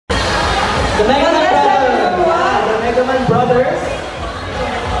The Mega Man Brothers. The Mega Man Brothers.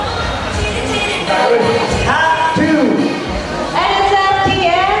 Half 2.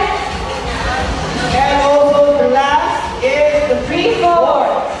 NSFTN. And also the last is the 3-4.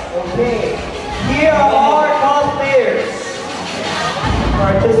 Okay. Here are our cosplayers.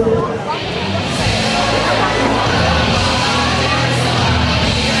 Participants.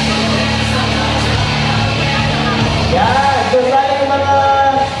 Yeah, so tayo yung mga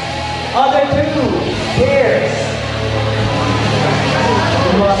other 2 pairs.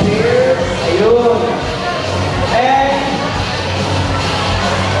 Yung mga pairs, ayun. And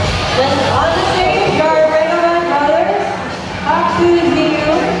Then on the stage, your Mega Man Brothers. Up to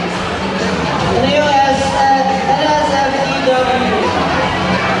you. ano yung NSFTW?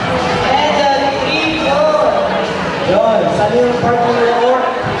 And the 3-4. Yun, saan yung partner ng orc?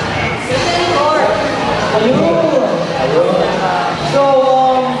 Ayun! Ayun. So,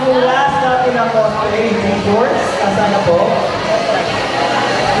 yung last natin na cosplay, yung TOrCH, kasama na po.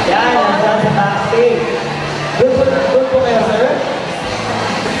 Yan, nandiyan sa backstage. Good po kayo, sir.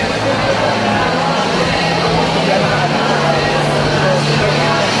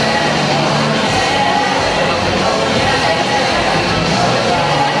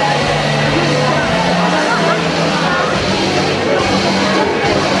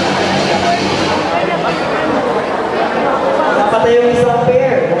 Napatay yung isang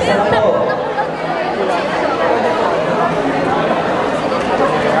pair. Buksan na po.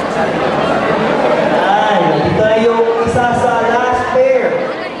 Yan. Dito na yung isa sa last pair.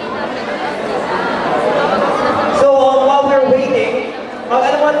 So, while we're waiting,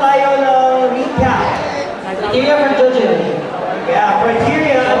 mag-ano tayo ng recap. Criteria for judging. Yeah,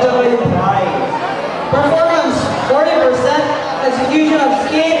 criteria at saka yung prize. Performance, 40%. Execution of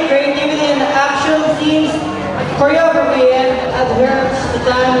skin, creativity and action scenes, choreography and adherence to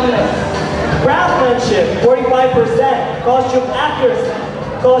time limits. Craftsmanship, 45%. Costume accuracy,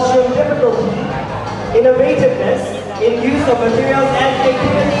 costume difficulty, innovativeness in use of materials and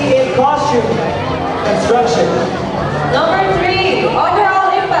creativity in costume construction. Number 3, overall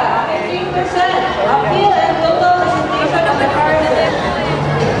impact, 15%. Appeal and total presentation of the character.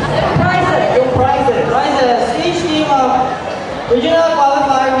 Prizes. Yung prizes. Prizes. Each team of regional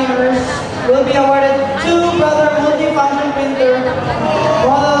qualifier winners will be awarded 2 Brother multifunction printer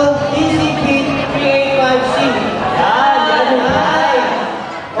model DCP385C.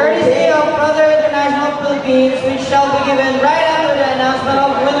 Courtesy of Brother International Philippines, which shall be given right after the announcement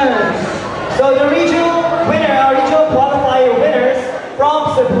of winners. So the regional winner, our regional qualifier winners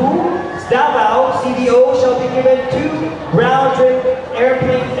from Cebu, Davao, CDO shall be given 2 round-trip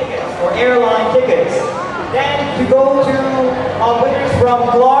airplane tickets or airline tickets. Then to go to winners from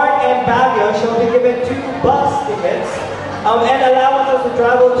Clark and Baguio shall be given 2 bus tickets and allowances to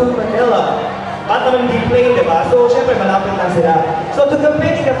travel to Manila. At naman hindi plane, diba? So, syempre, malapit na sila. So, to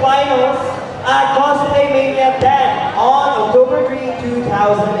compete in the finals at Cosplay Mania 10 on October 3,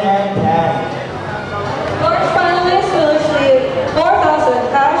 2010. TOrCH finalists will receive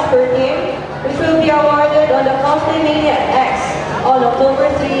 4,000 cash per team, which will be awarded on the Cosplay Mania X on October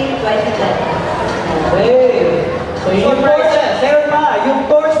 3, 2010. Hey! So, yung TOrCH, meron pa, yung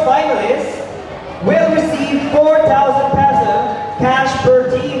TOrCH finalists will receive 4,000 pesos cash per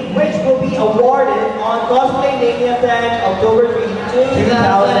team, which will be awarded on Cosplay Mania 10, October 3,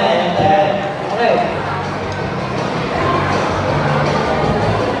 2010. Okay.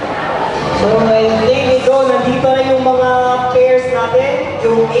 So, I think So, nandito na yung mga pairs natin,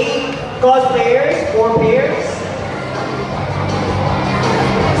 yung 8 cosplayers, 4 pairs.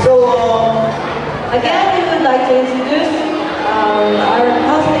 So, again, we would like to introduce our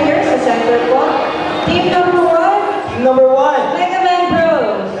cosplayers, the center po. Team number 1, team number 1, Mega Man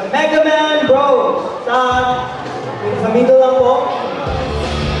Bros. the Mega Man Bros. Sa middle lang po.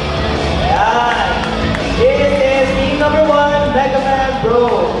 Ayan. This is team number 1, Mega Man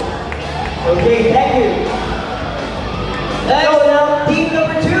Bros. Okay, thank you. Next, So, now, team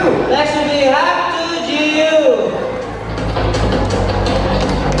number 2. next will be Have to GU.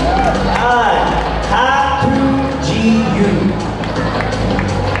 Ayan. Have2GU.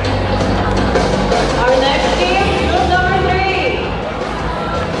 Our next team, group number 3.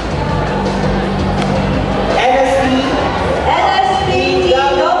 NSP. NSP.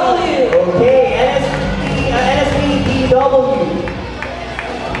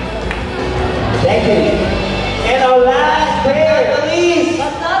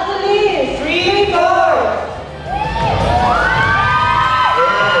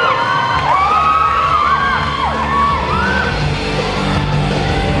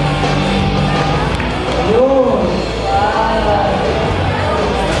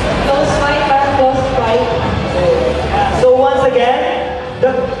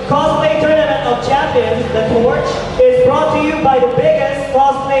 you by the biggest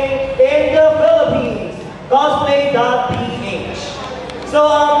cosplay in the Philippines, Cosplay.ph.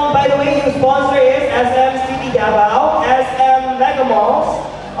 So, by the way, your sponsor is SM City Davao, SM Mega Malls,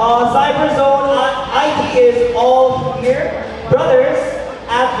 Cyberzone IT is all here, Brothers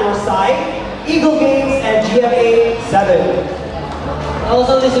at your side, Eagle Games, and GMA 7.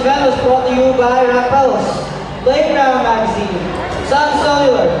 Also, this event was brought to you by Rappels, Playground Magazine, Sun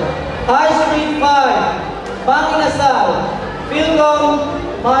Cellular, High Street 5, Panginasal, Philcom,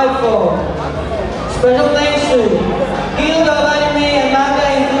 My Phone. Special thanks to Guild of Anime and Manga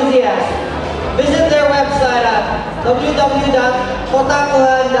Enthusiasts. Visit their website at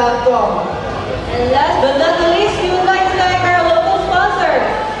www.otakuhan.com. And last but not least, we would like to thank our local sponsors,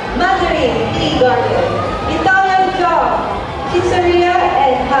 Mandarin Tea Garden, Italian Job, Pizzeria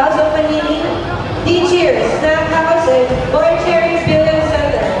and House of Panini, D-Cheers, Snack House, and Boy Cherry's Billion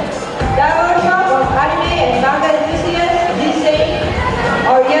Center. Davao Shop of Anime and Manga Enthusiasts, D-Say,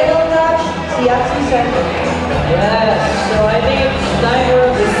 Oriental Touch, Siatsu Center. Yes, so I think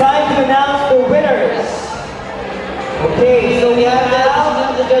It's time to announce the winners. Okay, so we have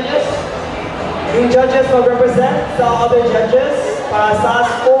the judges. yung judges will represent the other judges para sa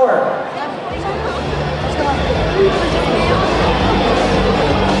score.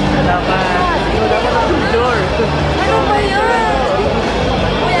 Ano ba yan?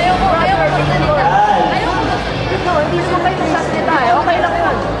 Uy, ayoko magsalita. Ayoko, hindi naman kayo magsasalita eh. Okay lang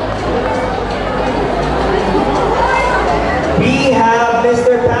yun. We have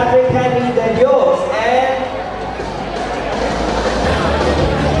Mr. Patrick Henry De Dios and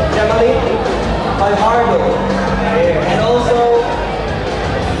Jamaline Alvardo. And also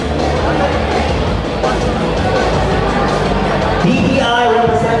DTI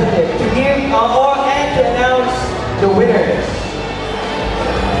representative to give and to announce the winners.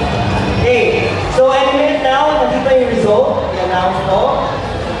 Okay, so any minute now, nakita yung result, i-announce mo.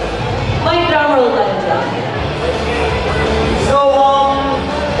 May drum roll tayo dyan. So,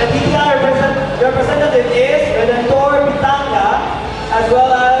 the DTI representative is Redentor Pitanga, as well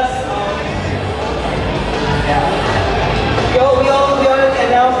as, we already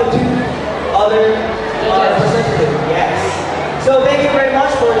announced the two other representatives, yes. So, thank you very much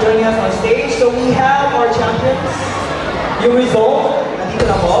for joining us on stage. So, we have our champions. Yung result, nandito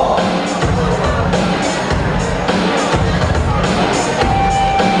na po.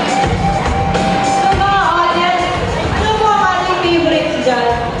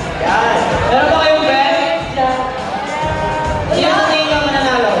 Meron ba kayong bet? Sino sa tingin nyo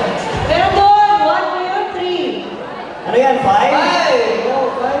mananalo? Meron doon, 1, 2, 3. Ano yan, 5?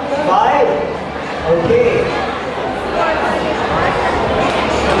 5? Okay.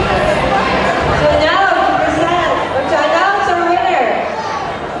 So now, to present or to announce our winner,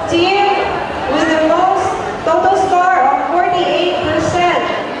 team with the most total score of 48%.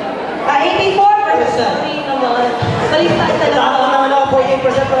 84%. Sorry naman. Baliktad na lang. Tama naman ako,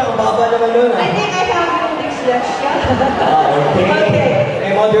 48% pa lang. Ang baba naman nun. I think I have dyslexia. Okay. Okay.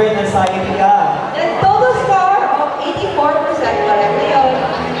 May modern anxiety ka. The total score of 84%. Correct yun.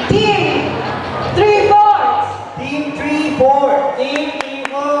 Team 3 fourths. Team 3-4. Team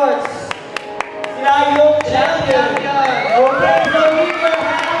 3-4. Sila yung champion. Okay, so leave your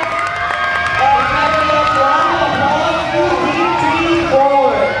hands and have a round of applause to Team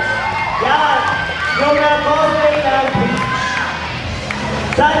 3-4. Yan. Yung cosplay ng beach.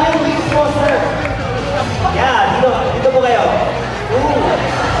 Saan yung beach mo, sir? Yan, dito po kayo. Ooh.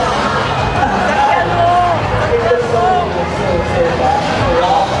 It was so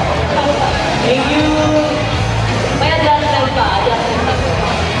rough. Thank you. May adjustment pa.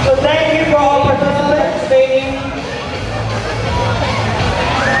 So thank you for all participating.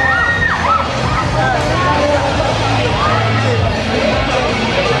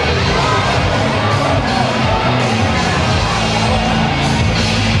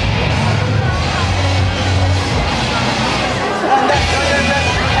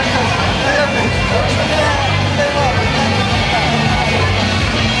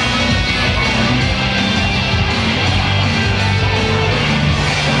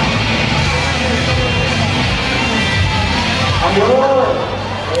 Ayun.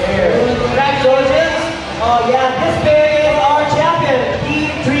 There. Congratulations. Oh yeah, this pair is our champion,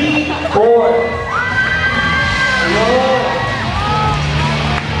 Team 3-4. Ayun.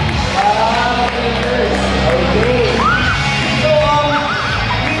 Okay. So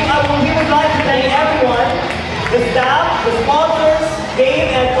we would like to thank everyone, the staff, the sponsors,